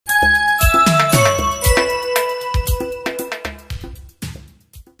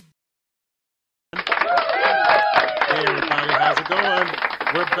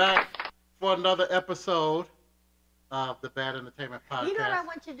for another episode of the Bad Entertainment Podcast. You know what I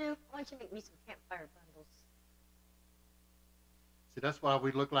want you to do? I want you to make me some campfire bundles. See, that's why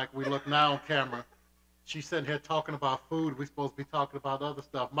we look like we look now on camera. She's sitting here talking about food. We're supposed to be talking about other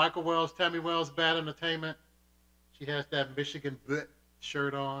stuff. Michael Wells, Tammy Wells, Bad Entertainment. She has that Michigan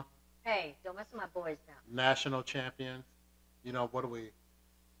shirt on. Hey, don't mess with my boys now. National champions. You know, what are we?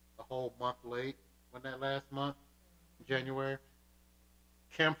 A whole month late? When that last month? January?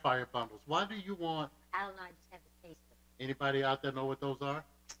 Campfire bundles. Why do you want... I don't know. I just have to taste them. Anybody out there know what those are?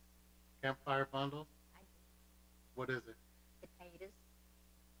 Campfire bundles? I do. What is it? Potatoes,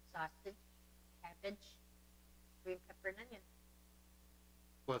 sausage, cabbage, green pepper, and onion.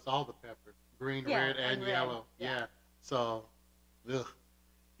 Well, it's all the peppers. Green, Yeah, red, and red. yellow. Yeah. Yeah. So, ugh.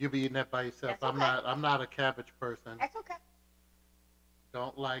 You'll be eating that by yourself. That's okay. I'm not a cabbage person. That's okay.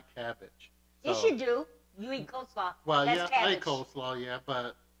 Don't like cabbage. Yes, So- you do. You eat coleslaw. Well, That's yeah, cabbage. I eat coleslaw, yeah,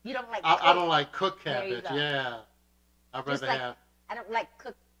 but You don't like I don't like cooked There you cabbage. go. Yeah. I'd Just rather like- have. I don't like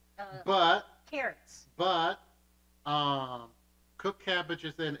cooked But carrots. cooked cabbage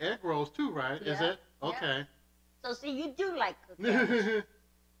is in egg rolls too, right? Is Yeah, it? Okay. So see, you do like cooked cabbage.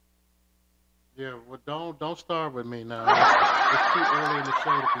 Yeah. Well, don't start with me now. It's too early in the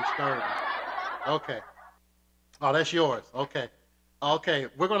show to be starting. Okay. Oh, that's yours. Okay. Okay.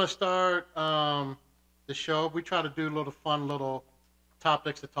 We're gonna start the show. We try to do little fun little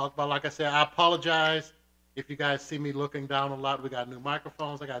topics to talk about. Like I said, I apologize if you guys see me looking down a lot. We got new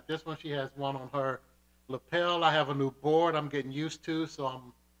microphones. I got this one. She has one on her lapel. I have a new board I'm getting used to, so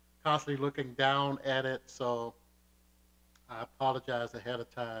I'm constantly looking down at it. So I apologize ahead of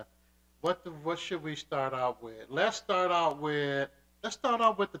time. What should we start out with? Let's start out with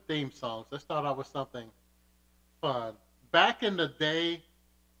the theme songs. Let's start out with something fun. Back in the day,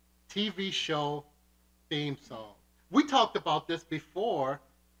 TV show theme song. We talked about this before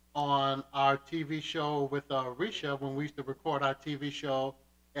on our TV show with Risha when we used to record our TV show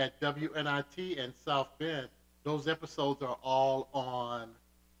at WNIT in South Bend. Those episodes are all on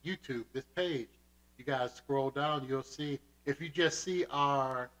YouTube, this page. You guys scroll down, you'll see. If you just see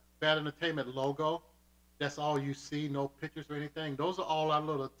our Bad Entertainment logo, that's all you see, no pictures or anything. Those are all our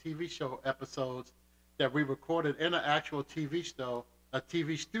little TV show episodes that we recorded in an actual TV show, a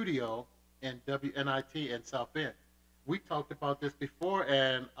TV studio in WNIT in South Bend. We talked about this before,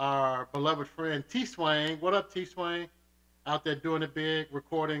 and our beloved friend T-Swain, what up T-Swain? Out there doing it big,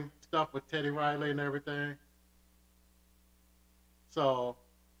 recording stuff with Teddy Riley and everything. So,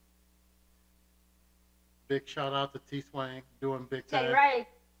 big shout out to T-Swain, doing big time. Teddy Riley.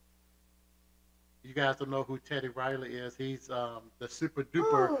 You guys don't know who Teddy Riley is. He's the super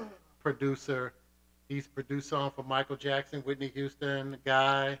duper producer. He's produced songs for Michael Jackson, Whitney Houston,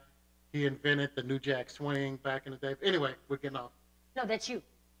 Guy. He invented the New Jack Swing back in the day. Anyway, we're getting off. No, that's you.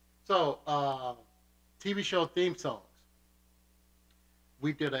 So, TV show theme songs.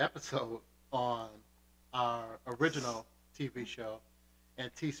 We did an episode on our original TV show, and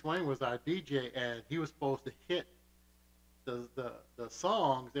T. Swain was our DJ, and he was supposed to hit the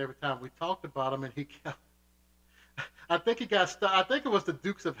songs every time we talked about them, and he kept. I think he got stuck. I think it was the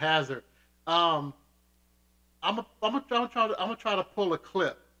Dukes of Hazzard. I'm gonna try to pull a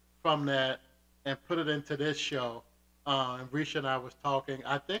clip from that and put it into this show. And Risha and I was talking.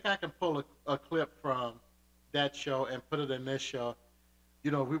 I think I can pull a clip from that show and put it in this show.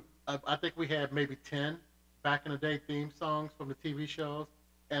 You know, I think we had maybe 10 back in the day theme songs from the TV shows,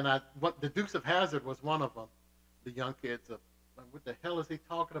 and the Dukes of Hazzard was one of them. The young kids, what the hell is he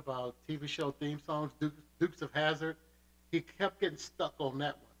talking about? TV show theme songs, Dukes of Hazzard. He kept getting stuck on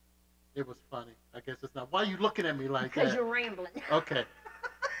that one. It was funny. I guess it's not. Why are you looking at me like that? Because you're rambling. Okay.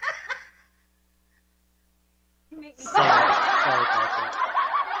 You make me Sorry about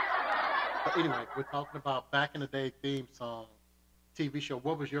that. But anyway, we're talking about back in the day theme song, TV show.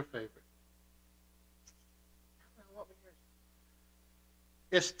 What was your favorite? I don't know, what was yours?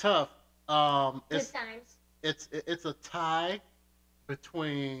 It's tough. Good times. It's a tie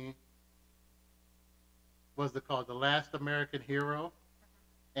between what's it called, The Last American Hero,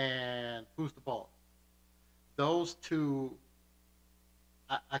 and Who's the Boss. Those two,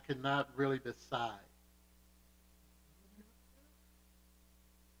 I cannot really decide.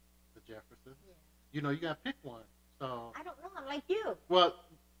 The Jeffersons. Yeah. You know, you got to pick one. So. I don't know. I'm like you. Well,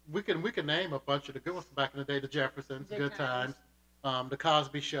 we can name a bunch of the good ones from back in the day. The Jeffersons, Good Times, The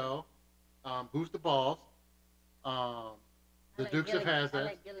Cosby Show, Who's the Boss, The Dukes of Hazzard. I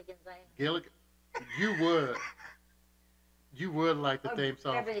like Gilligan's Island. Gilligan. You would like the theme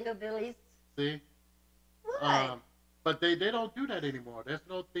song. Beverly Hillbillies. See? What? But they don't do that anymore. There's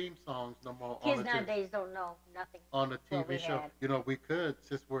no theme songs no more. Kids nowadays don't know nothing. On the what TV we show. had. You know, we could,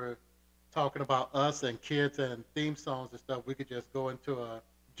 since we're talking about us and kids and theme songs and stuff, we could just go into a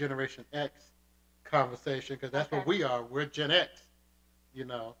Generation X conversation because that's Okay. what we are. We're Gen X. You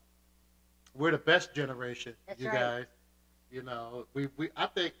know, we're the best generation. That's You right. guys. You know, I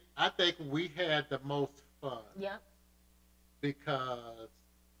think we had the most fun Yep. because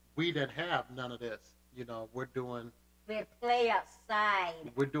we didn't have none of this. You know, We had to play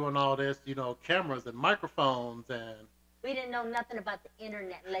outside. we're doing all this. You know, cameras and microphones, and We didn't know nothing about the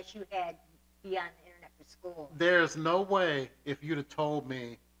internet unless you had to be on the internet for school. there's no way if you'd have told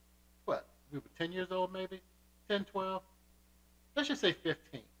me what we were 10 years old, maybe 10, 12. Let's just say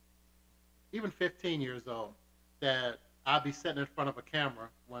 15, even 15 years old, that I'd be sitting in front of a camera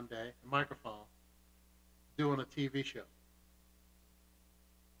one day, a microphone, doing a TV show.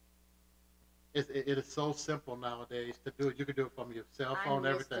 It is so simple nowadays to do it. You can do it from your cell I phone,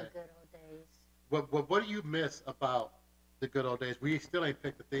 miss everything. the good old days. What do you miss about the good old days? We still ain't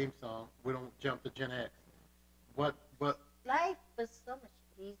picked the theme song. We don't jump to Gen X. What Life was so much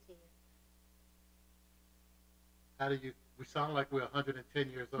easier. how do you? We sound like we're 110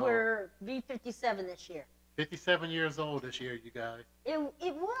 years old. We're V57 this year. 57 years old this year, you guys. It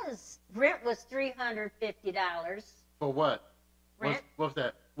was. Rent was $350. For what? Rent What's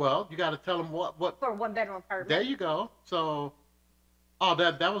that? Well, you got to tell them what. for a one-bedroom apartment. There you go. So, oh,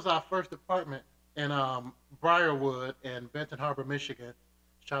 that was our first apartment in Briarwood in Benton Harbor, Michigan.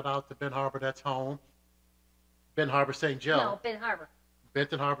 Shout out to Ben Harbor, that's home. Ben Harbor, St. Joe. No, Ben Harbor.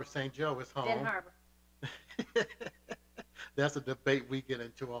 Benton Harbor, St. Joe is home. Ben Harbor. That's a debate we get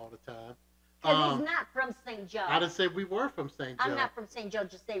into all the time. Because he's not from St. Joe. I didn't say we were from St. Joe. I'm not from St. Joe.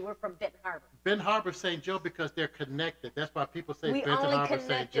 Just say we're from Benton Harbor. Ben Harbor, St. Joe, because they're connected. That's why people say We Benton only Harbor, St.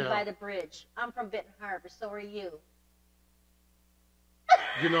 connected Joe. by the bridge. I'm from Benton Harbor. So are you.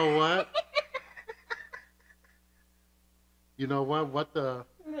 You know what? You know what? What the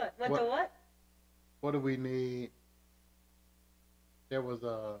what? What do we need? There was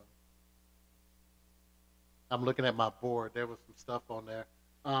a. I'm looking at my board. There was some stuff on there.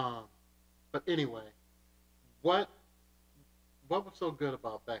 But anyway, what was so good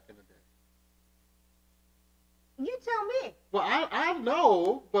about back in the day? You tell me. Well, I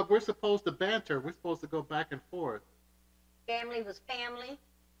know, but we're supposed to banter. We're supposed to go back and forth. Family was family.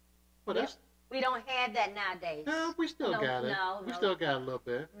 Well, that's We don't have that nowadays. no, we still got it. We still got a little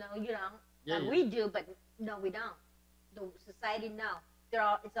bit. No, you don't. Yeah, yeah. We do, but no, we don't. The society, no.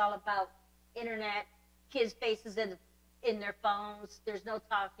 It's all about internet, kids' faces in their phones. There's no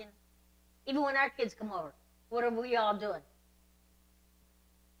talking. Even when our kids come over, what are we all doing?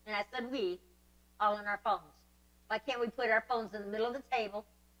 And I said we, all on our phones. Why can't we put our phones in the middle of the table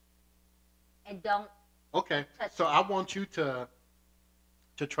and don't Okay, touch so it? I want you to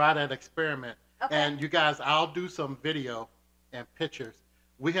try that experiment. Okay. And you guys, I'll do some video and pictures.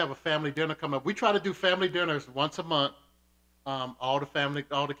 We have a family dinner coming up. We try to do family dinners once a month. All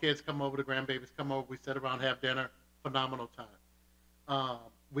the kids come over, the grandbabies come over. We sit around, have dinner. Phenomenal time.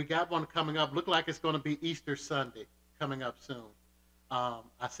 We got one coming up. Look like it's going to be Easter Sunday coming up soon.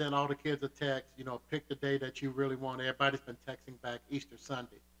 I sent all the kids a text. You know, pick the day that you really want. Everybody's been texting back. Easter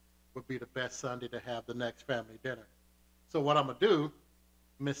Sunday would be the best Sunday to have the next family dinner. So what I'm gonna do,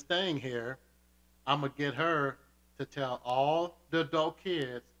 Miss Thing here, I'm gonna get her to tell all the adult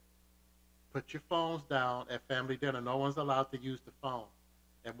kids, put your phones down at family dinner. No one's allowed to use the phone,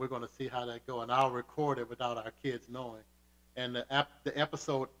 and we're gonna see how that goes. And I'll record it without our kids knowing. And the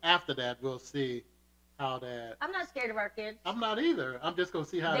episode after that, we'll see how that. I'm not scared of our kids. I'm not either. I'm just gonna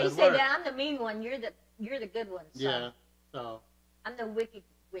see how They that say works. that I'm the mean one. You're the good one. So Yeah. So I'm the wicked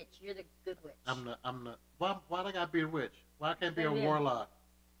witch. You're the good witch. I'm the. Why do I gotta be a witch? Why can't I be a Maybe warlock?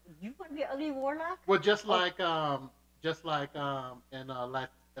 You want to be an ugly warlock? Well, just like in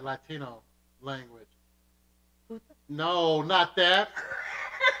Latino language. Puta? No, not that.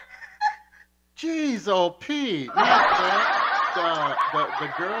 Jeez, oh Pete, not that.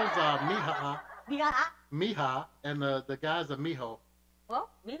 The girls are Yeah. Mija, and the guys are Mijo. Well,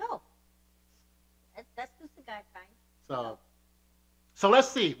 me know. That's just the guy kind. So let's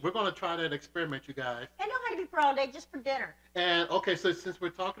see. We're gonna try that experiment, you guys. I know how to be for all day, just for dinner. And okay, so since we're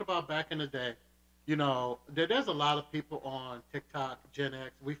talking about back in the day, you know, there's a lot of people on TikTok, Gen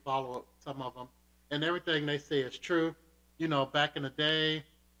X. We follow some of them, and everything they say is true. You know, back in the day,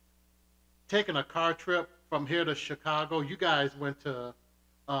 taking a car trip from here to Chicago. You guys went to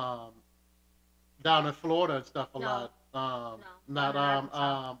down in Florida and stuff a No. lot. No. Not Down in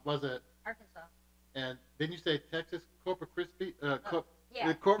Arkansas. was it? Arkansas. And didn't you say Texas Corpus Christi? Yeah.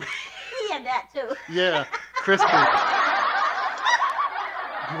 Corpus. We had that too. Yeah, crispy.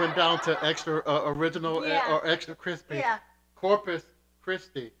 You went down to extra original Yeah. or extra crispy. Yeah. Corpus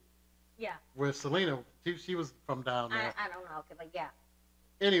Christi. Yeah. Where Selena, she was from down there. I don't know, okay, but yeah.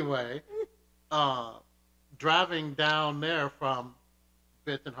 Anyway, uh, driving down there from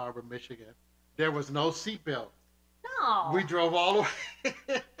Benton Harbor, Michigan, there was no seatbelt. No. We drove all the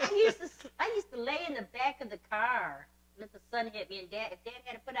way. I used to lay in the back of the car, let the sun hit me, and if Dad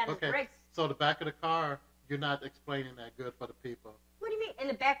had to put on his brakes. So the back of the car, you're not explaining that good for the people. What do you mean? In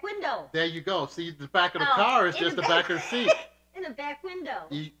the back window. There you go. See, the back of the car is just the back of the seat. In the back window.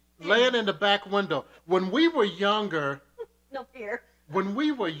 Laying in the back window. When we were younger. No fear. When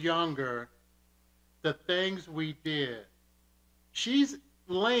we were younger, the things we did. She's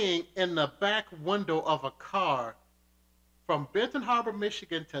laying in the back window of a car from Benton Harbor,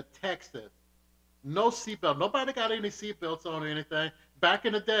 Michigan to Texas. No seatbelt. Nobody got any seatbelts on or anything. Back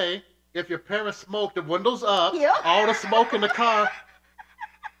in the day, if your parents smoked, the windows up, yep. All the smoke in the car,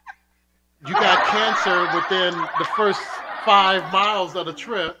 you got cancer within the first 5 miles of the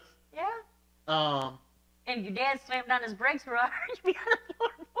trip. Yeah. And your dad slammed on his brakes real hard. You'd be on the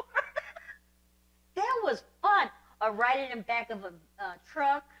floor. That was fun. Or riding in the back of a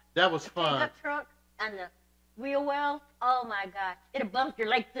truck. That was fun. Pickup truck on the wheel well. Oh my God. It'd bump you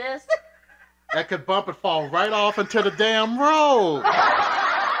like this. That could bump and fall right off into the damn road.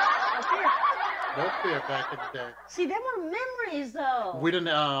 No fear back in the day. See, there were memories though. We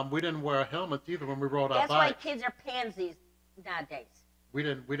didn't wear helmets either when we rode our bikes. That's why kids are pansies nowadays. We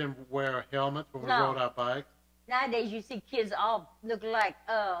didn't wear helmets when we rode our bikes. Nowadays you see kids all look like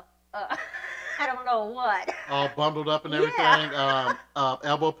I don't know what. All bundled up and everything. Yeah.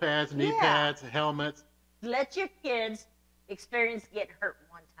 Elbow pads, knee pads, helmets. Let your kids experience getting hurt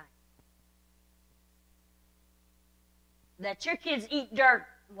one time. Let your kids eat dirt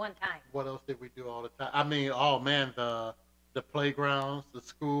one time. What else did we do all the time? I mean, oh man, the playgrounds, the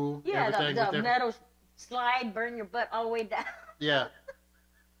school, everything. Yeah, the metal slide, burn your butt all the way down. Yeah.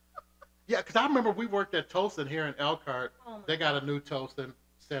 Yeah, because I remember we worked at Tolson here in Elkhart. They got a new Tolson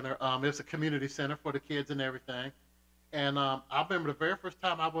center. It's a community center for the kids and everything. And I remember the very first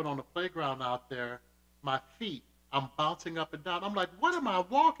time I went on the playground out there, my feet, I'm bouncing up and down. I'm like, what am I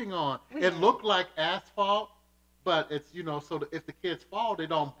walking on? It looked like asphalt, but it's, so that if the kids fall, they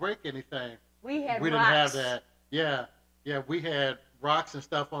don't break anything. We didn't have that. Yeah, we had rocks and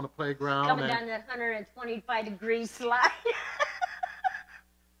stuff on the playground. Coming down that 125-degree slide.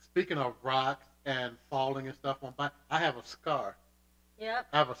 Speaking of rocks and falling and stuff on bike, I have a scar. Yep.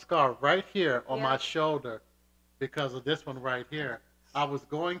 I have a scar right here on my shoulder because of this one right here. I was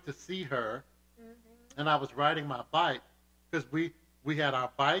going to see her, and I was riding my bike because we had our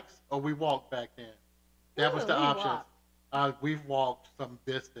bikes or we walked back then. That was the options. We've walked some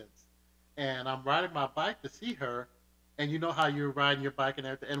distance, and I'm riding my bike to see her, and you know how you're riding your bike and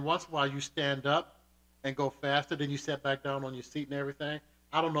everything, and once in a while you stand up and go faster, then you sit back down on your seat and everything.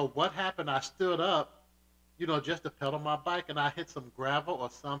 I don't know what happened. I stood up, just to pedal my bike, and I hit some gravel or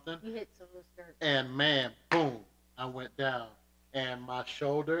something. You hit some loose dirt. And man, boom, I went down. And my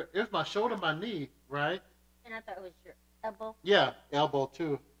shoulder, it was my shoulder, my knee, right? And I thought it was your elbow. Yeah, elbow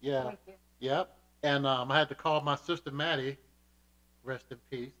too. Yeah. Right there. Yep. And I had to call my sister Maddie, rest in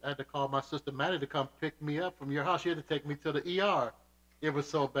peace. I had to call my sister Maddie to come pick me up from your house. She had to take me to the ER. It was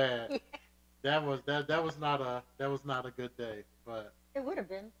so bad. Yeah. That was not a good day, but it would have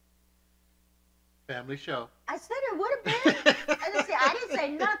been. Family show. I said it would have been. I didn't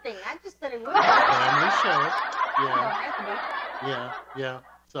say nothing. I just said it would have been. Family show. Yeah.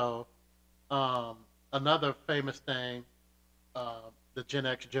 So, another famous thing, the Gen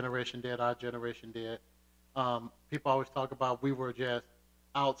X generation did, our generation did. People always talk about we were just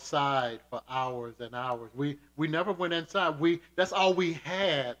outside for hours and hours. We never went inside. That's all we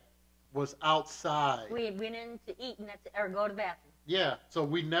had was outside. We went in to eat or go to the bathroom. Yeah, so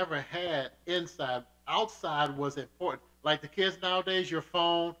we never had inside. Outside was important. Like the kids nowadays, your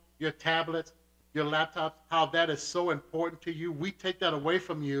phone, your tablets, your laptops, how that is so important to you. We take that away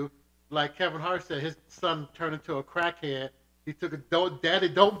from you. Like Kevin Hart said, his son turned into a crackhead. He took Daddy,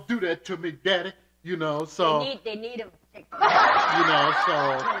 don't do that to me, Daddy. So. They need him.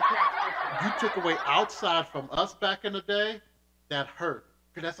 So you took away outside from us back in the day, that hurt.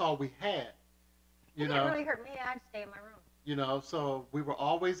 Because that's all we had. It really hurt me. I'd stay in my room. So we were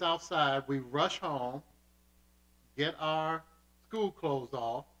always outside. We rush home, get our school clothes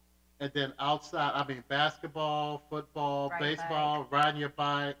off, and then outside, basketball, football, baseball, riding your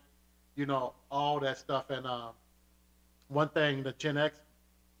bike, all that stuff. And one thing the Gen X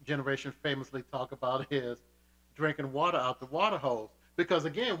generation famously talk about is drinking water out the water hose. Because,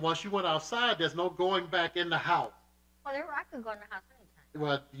 again, once you went outside, there's no going back in the house. Well, I could go in the house anytime.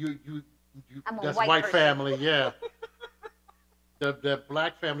 Well, you I'm that's a white person. Family, yeah. the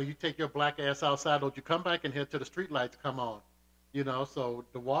black family, you take your black ass outside, don't you come back in here till the street lights come on. You know, so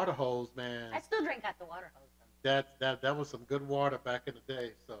the water hose, man. I still drink out the water hose. That was some good water back in the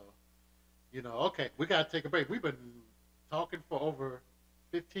day. So, you know, okay, we gotta take a break. We've been talking for over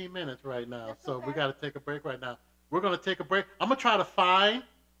 15 minutes right now, That's so okay. we gotta take a break right now. We're gonna take a break. I'm gonna try to find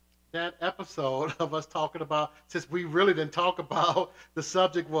that episode of us talking about, since we really didn't talk about, the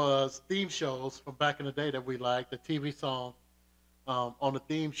subject was theme shows from back in the day that we liked, the TV song on the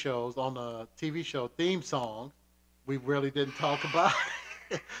theme shows, on the TV show theme songs. We really didn't talk about.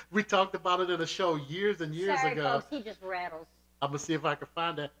 We talked about it in a show years and years Sorry, ago. folks, he just rattles. I'm gonna see if I can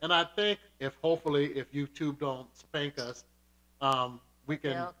find that, and I think if hopefully if YouTube don't spank us, we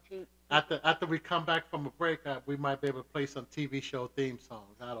can after we come back from a break, we might be able to play some TV show theme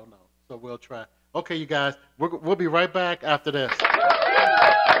songs. I don't know, so we'll try. Okay, you guys, we'll be right back after this.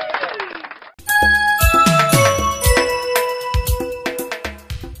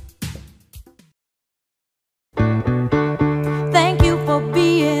 Thank you for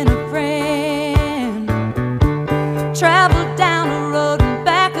being a friend. Travel down the road and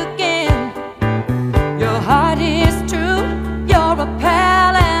back again. Your heart is true. You're a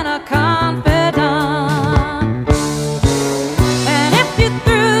pal and a confidant. And if you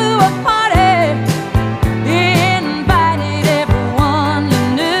threw a party, invited everyone you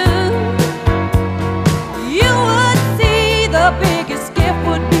knew, you would see the biggest gift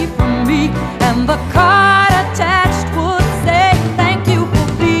would be from me, and the card attached would say, thank you for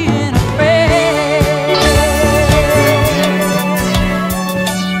being a friend.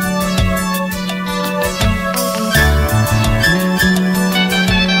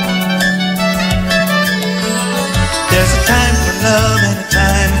 There's a time for love and a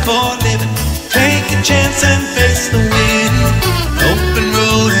time for living. Take a chance and face the wind. An open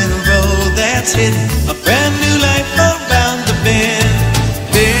road and a road that's hidden. A brand new life around the bend.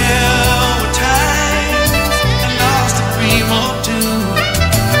 There were times I lost a dream or two.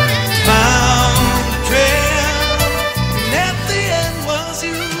 Found a trail, and at the end was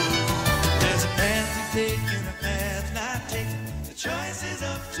you. There's a path you take and a path not taken. The choice is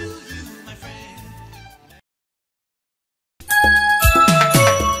up to you, my friend.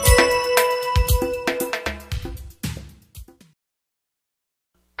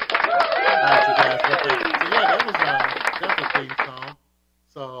 All right, you guys. So yeah, that was a theme song.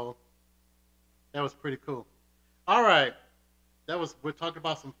 So that was pretty cool. All right, we're talking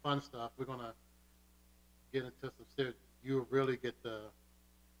about some fun stuff. We're gonna get into some serious. You really get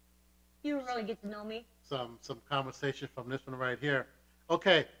You really get to know me. some conversation from this one right here.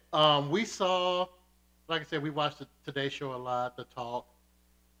 Okay, we saw, like I said, we watched the Today Show a lot, the talk,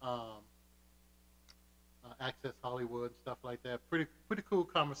 Access Hollywood, and stuff like that. Pretty cool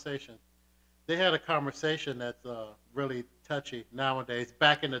conversation. They had a conversation that's really touchy nowadays.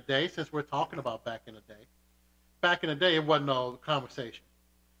 Back in the day, since we're talking about back in the day, it wasn't no conversation.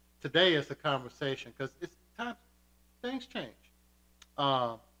 Today is a conversation because it's time. Things change.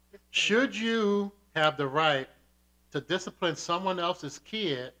 Should you have the right to discipline someone else's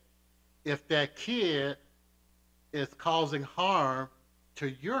kid if that kid is causing harm to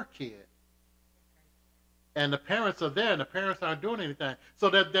your kid? And the parents are there, and the parents aren't doing anything. So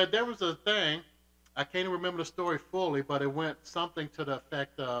there was a thing, I can't even remember the story fully, but it went something to the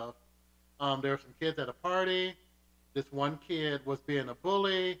effect of there were some kids at a party. This one kid was being a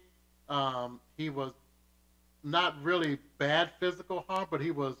bully. He was not really bad physical harm, but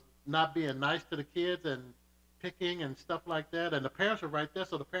he was not being nice to the kids and picking and stuff like that. And the parents are right there,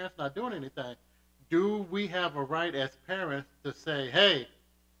 so the parents not doing anything. Do we have a right as parents to say, hey,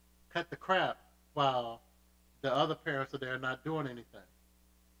 cut the crap, while the other parents are there not doing anything?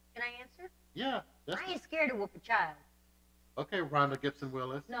 Can I answer? Yeah. I ain't scared to whoop a child. Okay, Rhonda Gibson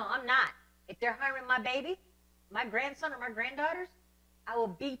Willis. No, I'm not. If they're harming my baby, my grandson or my granddaughters, I will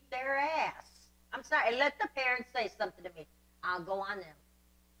beat their ass. I'm sorry. Let the parents say something to me. I'll go on them.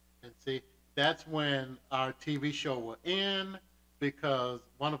 And see, that's when our TV show will end because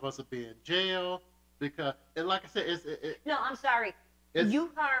one of us will be in jail. Because, like I said, No, I'm sorry. It's-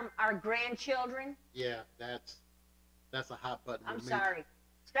 You harm our grandchildren. yeah, that's a hot button. I'm with me. sorry.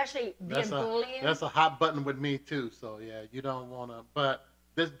 Especially being That's bullying. a hot button with me too. So yeah, you don't want to. But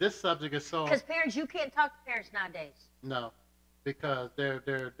this subject is so Because parents, you can't talk to parents nowadays. no, because they're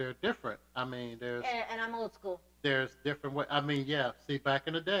different. I mean, And I'm old school. there's different way. I mean, yeah. See, back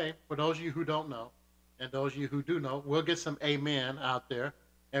in the day, for those of you who don't know, and those of you who do know, we'll get some amen out there,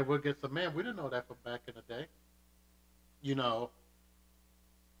 and we'll get some man. We didn't know that from back in the day. You know,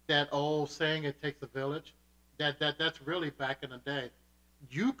 that old saying, "It takes a village." That's really back in the day.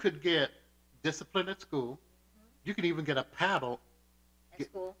 You could get disciplined at school. You could even get a paddle At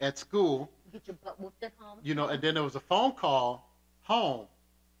school. At school. Get your butt whooped at home. You know, and then there was a phone call home.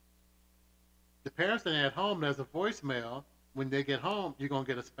 The parents that at home, there's a voicemail. When they get home, you're gonna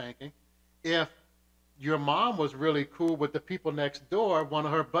get a spanking. If your mom was really cool with the people next door, one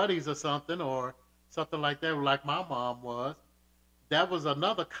of her buddies or something like that, like my mom was, that was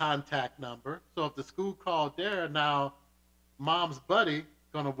another contact number. So if the school called there, now mom's buddy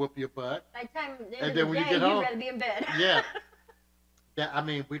gonna whoop your butt. By the time the And end then of the when you day, get home- you'd rather be in bed. Yeah. That, I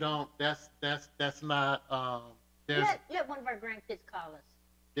mean, we don't. That's not. There's Let one of our grandkids call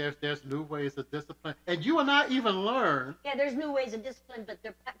us. there's new ways of discipline, and you and I even learn. Yeah, there's new ways of discipline, but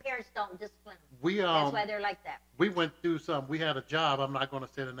their parents don't discipline them. We That's why they're like that. we went through some. We had a job. I'm not going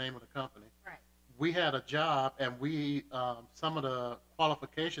to say the name of the company. Right. We had a job, and we some of the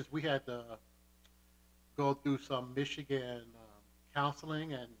qualifications we had to go through some Michigan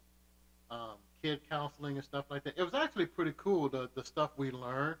counseling and kid counseling and stuff like that. It was actually pretty cool, the stuff we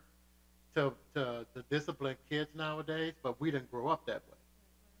learned to discipline kids nowadays, but we didn't grow up that way,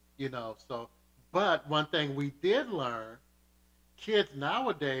 you know. So, but one thing we did learn, kids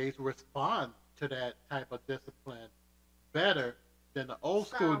nowadays respond to that type of discipline better than the old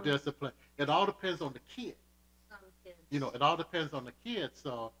school Some. discipline. It all depends on the kid. Some kids. You know, it all depends on the kid.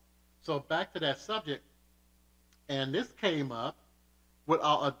 So back to that subject, and this came up with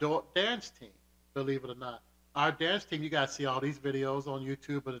our adult dance team, believe it or not. Our dance team, you guys see all these videos on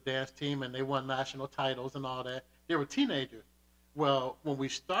YouTube of the dance team, and they won national titles and all that. They were teenagers. Well, when we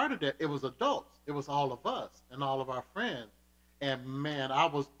started it was adults. It was all of us and all of our friends. And man, I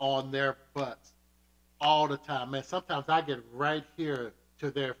was on their butts all the time. Man, sometimes I get right here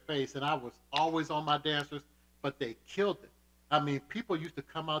to their face, and I was always on my dancers, but they killed it. I mean, people used to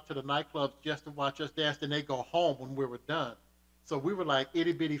come out to the nightclubs just to watch us dance, and they go home when we were done. So we were like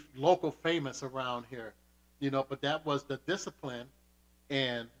itty bitty local famous around here, you know. But that was the discipline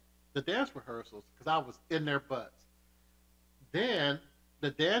and the dance rehearsals, because I was in their butts. Then the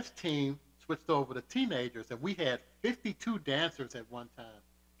dance team switched over to teenagers, and we had 52 dancers at one time,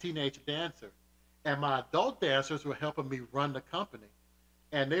 teenage dancers. And my adult dancers were helping me run the company.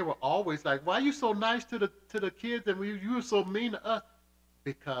 And they were always like, "Why are you so nice to the kids, and you were so mean to us?"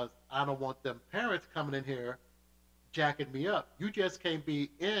 Because I don't want them parents coming in here jacking me up. You just can't be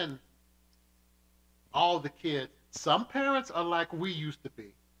in all the kids. Some parents are like we used to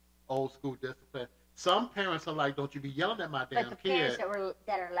be, old school discipline. Some parents are like, "Don't you be yelling at my damn But the parents kid."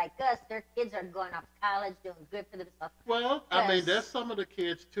 that are like us, their kids are going off to college, doing good for themselves. Well, I mean, Yes. there's some of the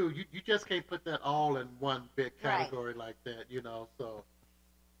kids too. You just can't put that all in one big category like that, you know. So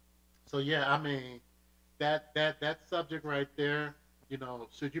yeah, I mean, that subject right there, you know,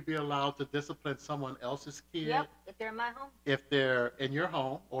 should you be allowed to discipline someone else's kid? Yep, if they're in my home. If they're in your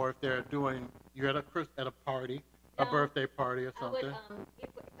home, or if they're you're at a party, a No, birthday party or I would, something. if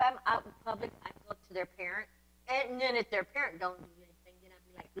I'm out in public, I go to their parent, and then if their parent don't do anything, then I'd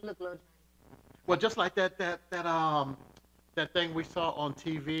be like, "Look, little Johnny." Well, just like that thing we saw on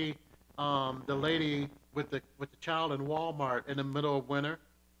TV, the lady with the child in Walmart in the middle of winter,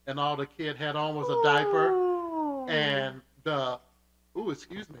 and all the kid had on was a diaper, Ooh. and the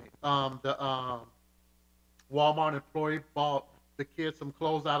Walmart employee bought the kid some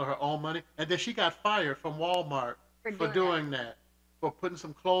clothes out of her own money, and then she got fired from Walmart for doing that, for putting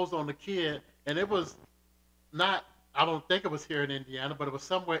some clothes on the kid. And it was not, I don't think it was here in Indiana, but it was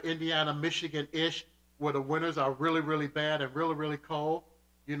somewhere Indiana, Michigan-ish, where the winters are really, really bad and really, really cold,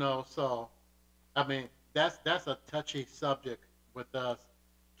 you know. So, I mean, that's a touchy subject with us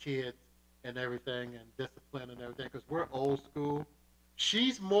kids and everything, and discipline and everything, because we're old school.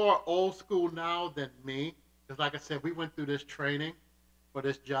 She's more old school now than me, because like I said, we went through this training for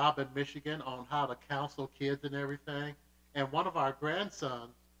this job in Michigan on how to counsel kids and everything. And one of our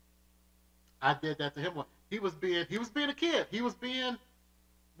grandsons, I did that to him. He was being a kid. He was being,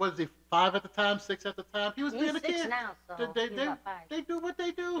 what is he, 5 at the time, 6 at the time? He was He's being a 6 kid. now, so They he's about 5. they do what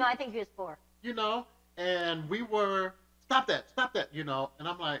they do. No, I think he was 4. You know, and we were, stop that, you know. And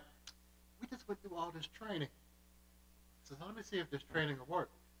I'm like, we just went through all this training. So let me see if this training will work.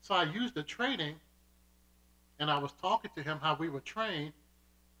 So I used the training, and I was talking to him how we were trained.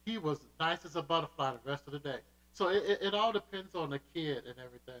 He was nice as a butterfly the rest of the day. So it all depends on the kid and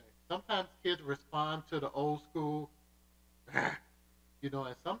everything. Sometimes kids respond to the old school, you know,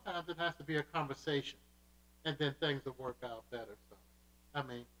 and sometimes it has to be a conversation, and then things will work out better. So, I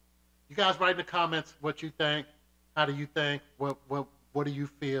mean, you guys write in the comments what you think. How do you think? What do you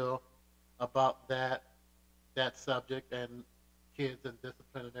feel about that subject and kids and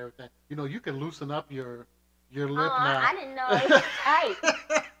discipline and everything? You know, you can loosen up your lip now. I didn't know it was tight.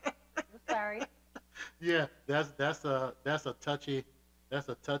 I'm sorry. Yeah, that's a touchy That's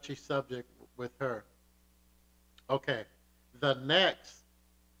a touchy subject with her. Okay. The next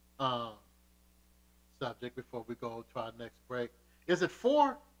um, subject before we go to our next break. Is it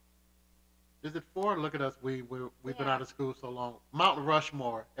four? Is it four? Look at us. We've been Yeah. out of school so long. Mount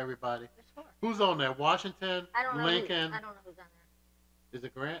Rushmore, everybody. There's 4. Who's on there? Washington, I don't know. Lincoln. I don't know who's on there. Is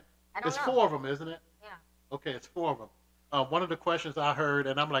it Grant? I don't It's know. 4 of them, isn't it? Yeah. Okay, it's 4 of them. One of the questions I heard,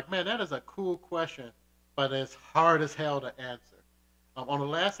 and I'm like, man, that is a cool question, but it's hard as hell to answer. On the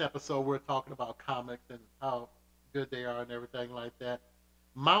last episode, we were talking about comics and how good they are and everything like that.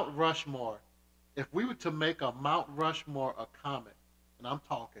 Mount Rushmore. If we were to make a Mount Rushmore a comic, and I'm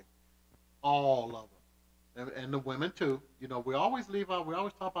talking all of them, and the women too. You know, we always leave out. We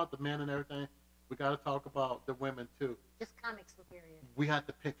always talk about the men and everything. We got to talk about the women too. Just comics period. We had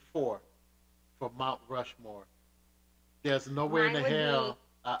to pick 4 for Mount Rushmore. There's no way in Mine the would hell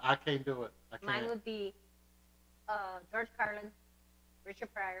I can't do it. I can't. Mine would be George Carlin,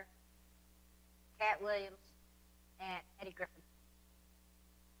 Richard Pryor, Cat Williams, and Eddie Griffin.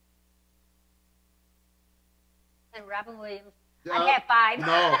 And Robin Williams. I'd have 5.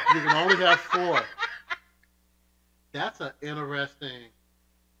 No, you can only have 4. That's an interesting.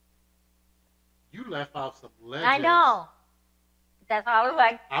 You left out some legends. I know. That's all I was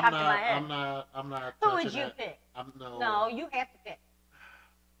like, top of my head. I'm not. Who would touching you that. pick? No. No, you have to pick.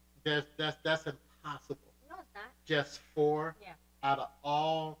 That's impossible. No, it's not. Just 4. Yeah. Out of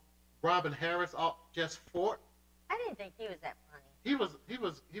all, Robin Harris, just 4. I didn't think he was that funny.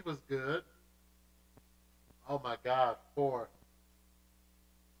 He was good. Oh my God, 4.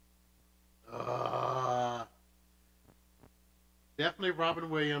 Definitely Robin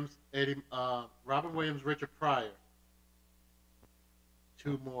Williams, Robin Williams, Richard Pryor.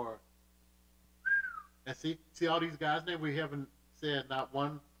 2 more. And see all these guys' names. We haven't said not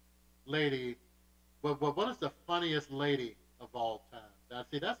one lady. But what is the funniest lady of all time? Now,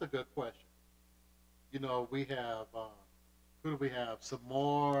 see, that's a good question. You know, we have who do we have? Some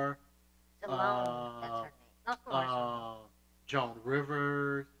more. Simone, that's her name. No, Simone. Joan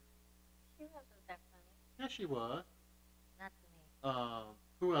Rivers. She wasn't that funny. Yeah, she was. Not to me.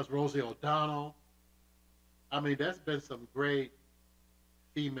 Who else? Rosie O'Donnell. I mean, that's been some great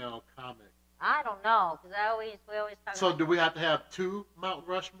female comics. I don't know, because we always talk So about do we have to have 2 Mount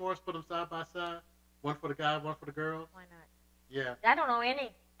Rushmores, put them side by side? One for the guy, one for the girls? why not? Yeah. I don't know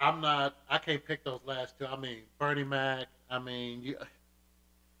any. I can't pick those last 2. I mean, Bernie Mac. I mean,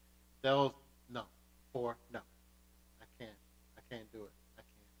 those, no. 4, no. I can't do it. I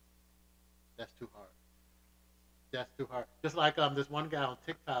can't. That's too hard. That's too hard. Just like this one guy on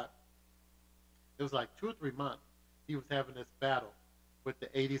TikTok, it was like 2 or 3 months, he was having this battle with the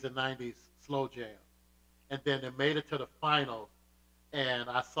 80s and 90s slow jam. And then it made it to the finals. And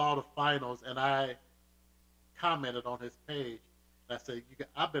I saw the finals, and I commented on his page. And I said,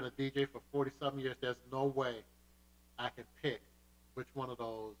 I've been a DJ for 40-something years. There's no way I can pick which one of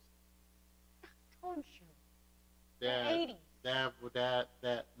those. I told you. The 80s.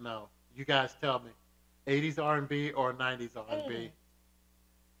 No. You guys tell me. 80s R&B or 90s R&B? 80s.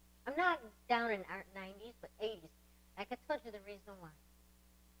 I'm not down in our 90s, but 80s. Like I told you the reason why.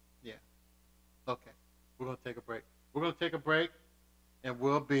 Yeah. Okay. We're going to take a break. We're going to take a break, and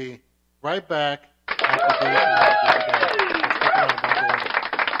we'll be right back after this.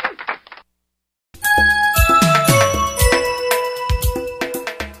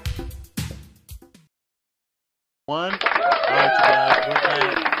 One. All right, you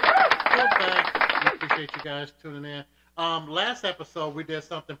guys. We're back. We appreciate you guys tuning in. Last episode, we did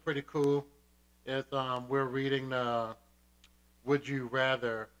something pretty cool. We're reading the Would You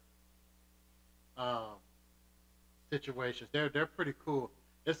Rather situations. They're pretty cool.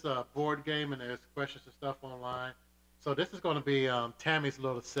 It's a board game, and there's questions and stuff online. So this is going to be Tammy's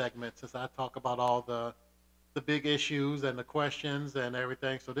little segment, since I talk about all the big issues and the questions and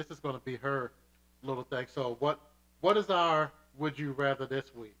everything. So this is going to be her little thing. So what is our Would You Rather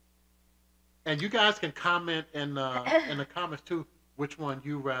this week? And you guys can comment in the comments too. Which one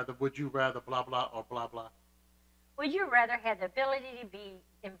you rather? Would you rather blah blah or blah blah? Would you rather have the ability to be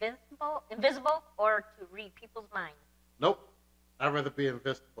invisible, or to read people's minds? Nope. I'd rather be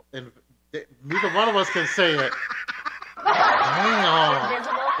invisible. Neither one of us can say it. Damn.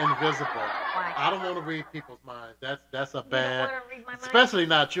 Invisible. Why? I don't want to read people's minds. That's a You bad. don't want to read my mind? Especially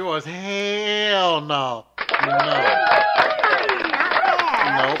not yours. Hell no. No. Not bad.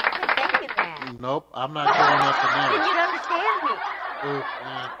 Nope. I was thinking that. Nope. I'm not going up in Then there. you'd understand me. Ooh,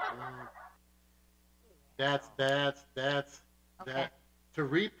 that's Okay. that. To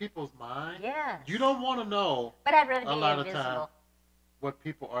read people's minds. Yes. You don't want to know But I'd rather a be lot of invisible. time what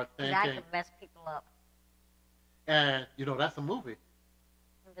people are 'Cause I thinking. could mess people up. And, that's a movie.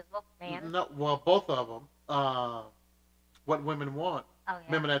 Invisible Man? No, well, both of them. What Women Want. Oh, yeah.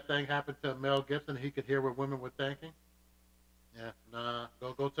 Remember that thing happened to Mel Gibson? He could hear what women were thinking. Yeah, nah.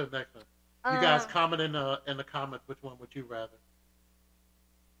 Go to the next one. You guys comment in the comments which one would you rather.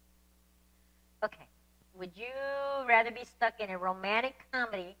 Okay. Would you rather be stuck in a romantic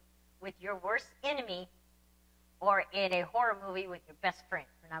comedy with your worst enemy or in a horror movie with your best friend?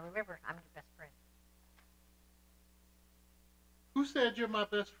 Now remember, I'm your best friend. Who said you're my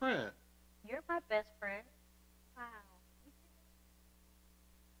best friend? You're my best friend. Wow.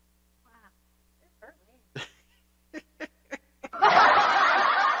 Wow. This hurt me.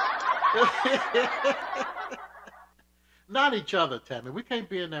 Not each other, Tammy. We can't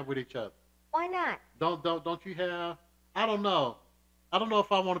be in there with each other. Why not? Don't you have? I don't know. I don't know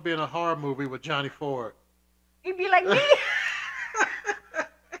if I want to be in a horror movie with Johnny Ford. You'd be like me.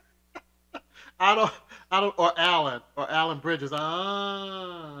 I don't, or Alan Bridges.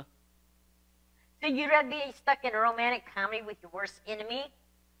 So you'd rather be stuck in a romantic comedy with your worst enemy,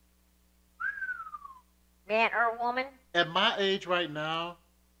 man or woman? At my age right now,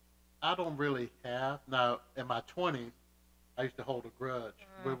 I don't really have. Now, in my 20s, I used to hold a grudge.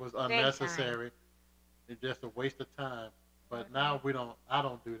 It was unnecessary. It's just a waste of time. But now I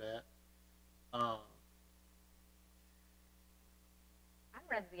don't do that. I'd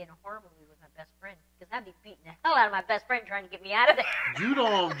rather be in a horror movie with my best friend because I'd be beating the hell out of my best friend trying to get me out of there. You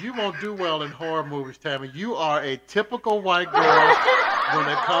won't do well in horror movies, Tammy. You are a typical white girl when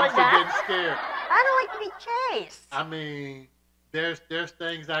it comes to getting scared. I don't like to be chased. I mean, there's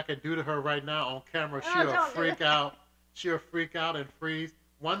things I can do to her right now on camera. Oh, She'll freak out. She'll freak out and freeze.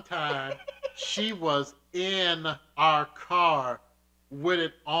 One time, she was in our car with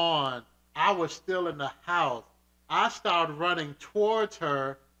it on. I was still in the house. I started running towards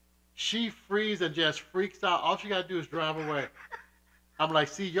her. She freezes and just freaks out. All she got to do is drive away. I'm like,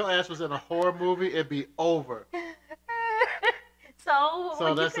 see, your ass was in a horror movie. It'd be over.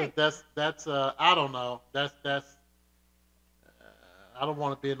 So that's I don't know. That's I don't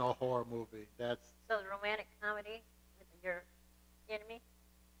want to be in no horror movie. So the romantic comedy with your enemy,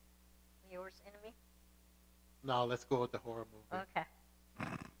 your worst enemy. No, let's go with the horror movie.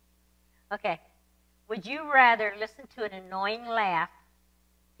 Okay. Would you rather listen to an annoying laugh?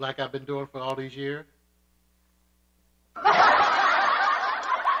 Like I've been doing for all these years? For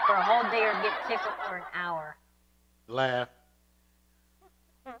a whole day or get tickled for an hour? Laugh.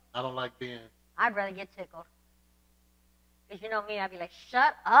 I don't like being. I'd rather get tickled. Because you know me, I'd be like,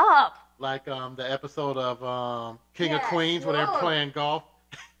 shut up. Like the episode of King of Queens where they're playing golf.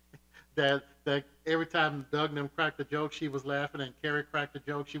 that every time Doug and them cracked a joke, she was laughing, and Carrie cracked a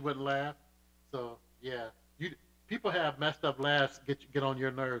joke, she wouldn't laugh. So yeah, people have messed up laughs get on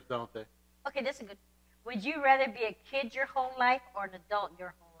your nerves, don't they? Okay, this is good. Would you rather be a kid your whole life or an adult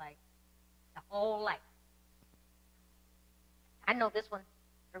your whole life? The whole life. I know this one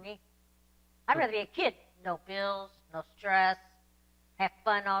for me. I'd rather be a kid. No bills, no stress, have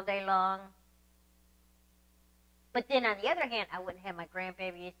fun all day long. But then on the other hand, I wouldn't have my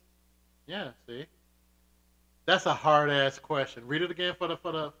grandbabies. Yeah, see? That's a hard-ass question. Read it again for the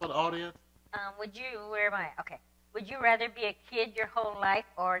audience. Where am I? Okay. Would you rather be a kid your whole life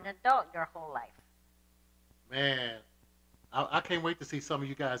or an adult your whole life? Man, I can't wait to see some of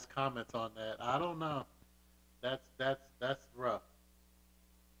you guys' comments on that. I don't know. That's rough.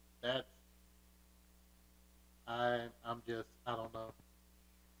 I don't know.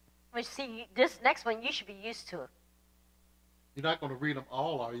 Well, see, this next one you should be used to. You're not going to read them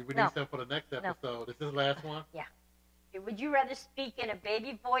all, are you? We No. need some for the next episode. Is this the last one? Yeah. Would you rather speak in a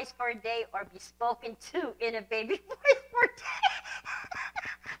baby voice for a day or be spoken to in a baby voice for a day?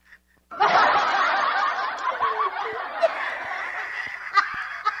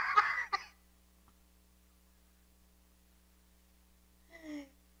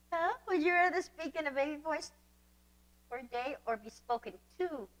 Would you rather speak in a baby voice for a day or be spoken to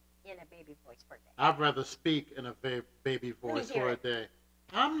in a baby voice for a day? I'd rather speak in a baby voice for a it. day.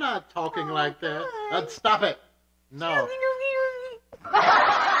 I'm not talking like that. Stop it. No.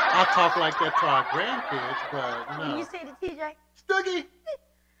 I talk like that to our grandkids, but no. You say to TJ? Stoogie!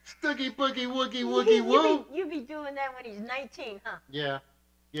 Stoogie boogie woogie woogie woo. You be doing that when he's 19, huh? Yeah.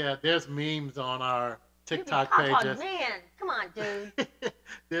 Yeah, there's memes on our TikTok Oh, pages. man. Come on, dude.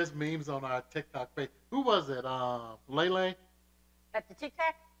 There's memes on our TikTok page. Who was it? Lele? At the Tic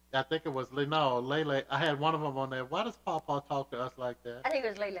Tac? I think it was Lele. I had one of them on there. Why does Pawpaw talk to us like that? I think it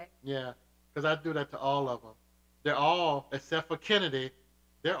was Lele. Yeah, because I do that to all of them. They're all, except for Kennedy,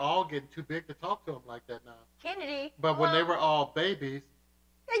 they're all getting too big to talk to him like that now. Kennedy. But when they were all babies,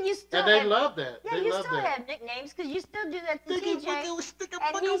 And you still And they have, love that. yeah, They you love still that. have nicknames because you still do that to Sticky, TJ. wicky, sticky,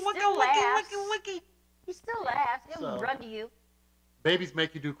 And wicky, he wicky, still wicky, laughs. wicky, wicky. He still laughs. He'll So- run to you, Babies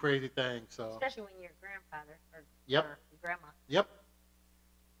make you do crazy things. So. especially when you're a grandfather or, Yep. or grandma. Yep.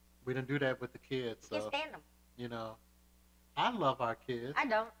 We didn't do that with the kids. You So can't stand them. you know, I love our kids. I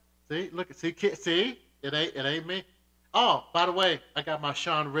don't. See, look, see, it ain't me. Oh, by the way, I got my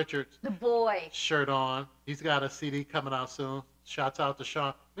Sean Richards The boy. shirt on. He's got a CD coming out soon. Shouts out to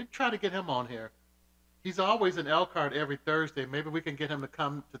Sean. We try to get him on here. He's always in Elkhart every Thursday. Maybe we can get him to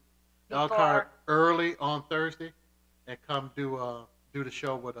come to Elkhart early on Thursday and come do the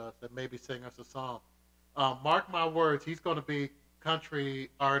show with us and maybe sing us a song. Mark my words, he's going to be Country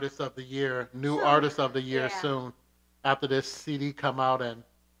Artist of the Year, new Soon. Artist of the Year Yeah. soon. After this CD come out and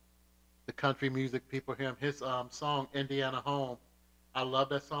the country music people hear him. His song Indiana Home, I love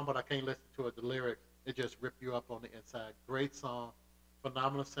that song, but I can't listen to it. The lyrics, it just rip you up on the inside. Great song,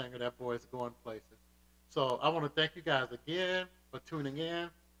 phenomenal singer. That boy is going places. So I want to thank you guys again for tuning in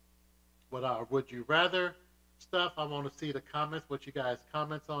with our Would You Rather stuff. I want to see the comments, what you guys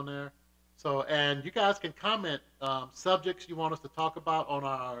comments on there. So, and you guys can comment subjects you want us to talk about on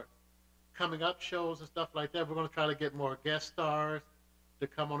our coming up shows and stuff like that. We're going to try to get more guest stars to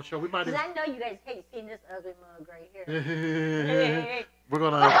come on the show. We might Because even, I know you guys hate seeing this ugly mug right here. we're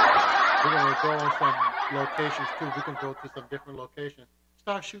gonna go on some locations too. We can go to some different locations.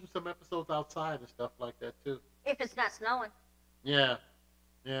 Start shooting some episodes outside and stuff like that too. If it's not snowing. Yeah.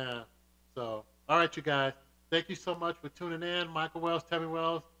 So, all right, you guys. Thank you so much for tuning in. Michael Wells, Tammy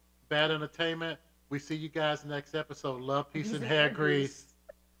Wells, Bad Entertainment. We see you guys next episode. Love, peace, and hair grease.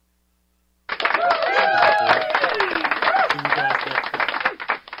 See you guys next time.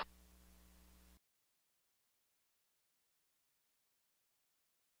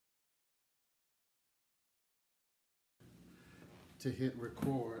 To hit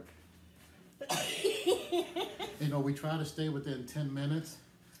record. We try to stay within 10 minutes,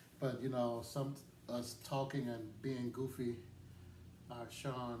 but some us talking and being goofy.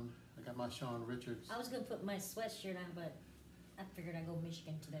 Sean, I got my Sean Richards. I was gonna put my sweatshirt on, but I figured I'd go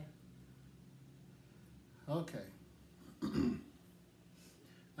Michigan today. Okay.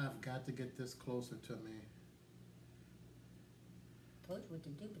 I've got to get this closer to me. Told you what to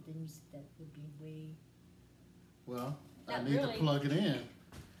do, but then you said that would be way. Well, I Not need really. to plug it in,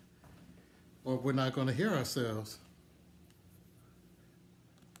 or we're not going to hear ourselves.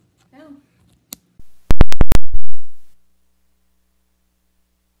 No.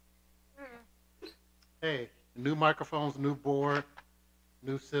 Hey, new microphones, new board,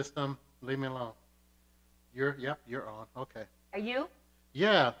 new system. Leave me alone. You're on. Okay. Are you?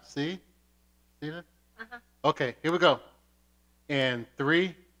 Yeah. See that? Uh-huh. Okay. Here we go. And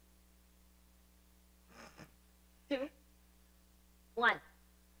 3, 2, 1.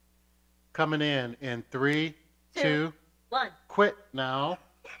 coming in 3, 2. 2, 1. Quit now.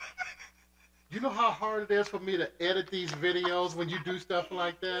 You know how hard it is for me to edit these videos when you do stuff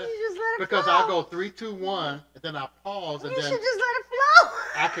like that? You just let it Because flow. I go 3, 2, 1, and then I pause, and You then should just let it flow.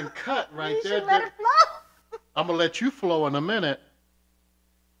 I can cut right you there. should let it flow. I'm going to let you flow in a minute.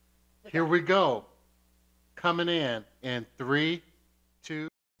 Here we go. Coming in 3, 2.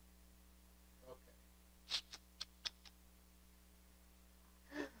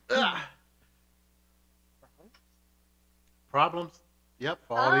 Okay. Ugh. Problems? Yep,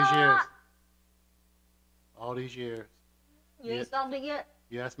 for all these years. All these years. You ain't solved it yet?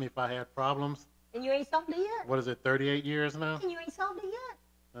 You asked me if I had problems. And you ain't solved it yet? What is it, 38 years now? And you ain't solved it yet?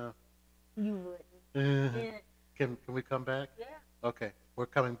 No. You wouldn't. Yeah. Can we come back? Yeah. Okay, we're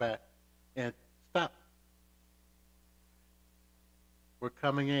coming back. And stop. We're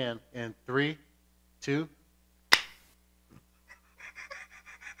coming in 3, 2.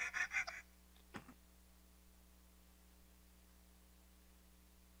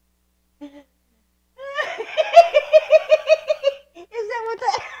 Is that what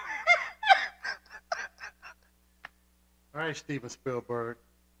that? All right, Steven Spielberg.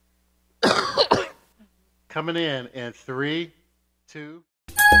 Coming in 3, 2.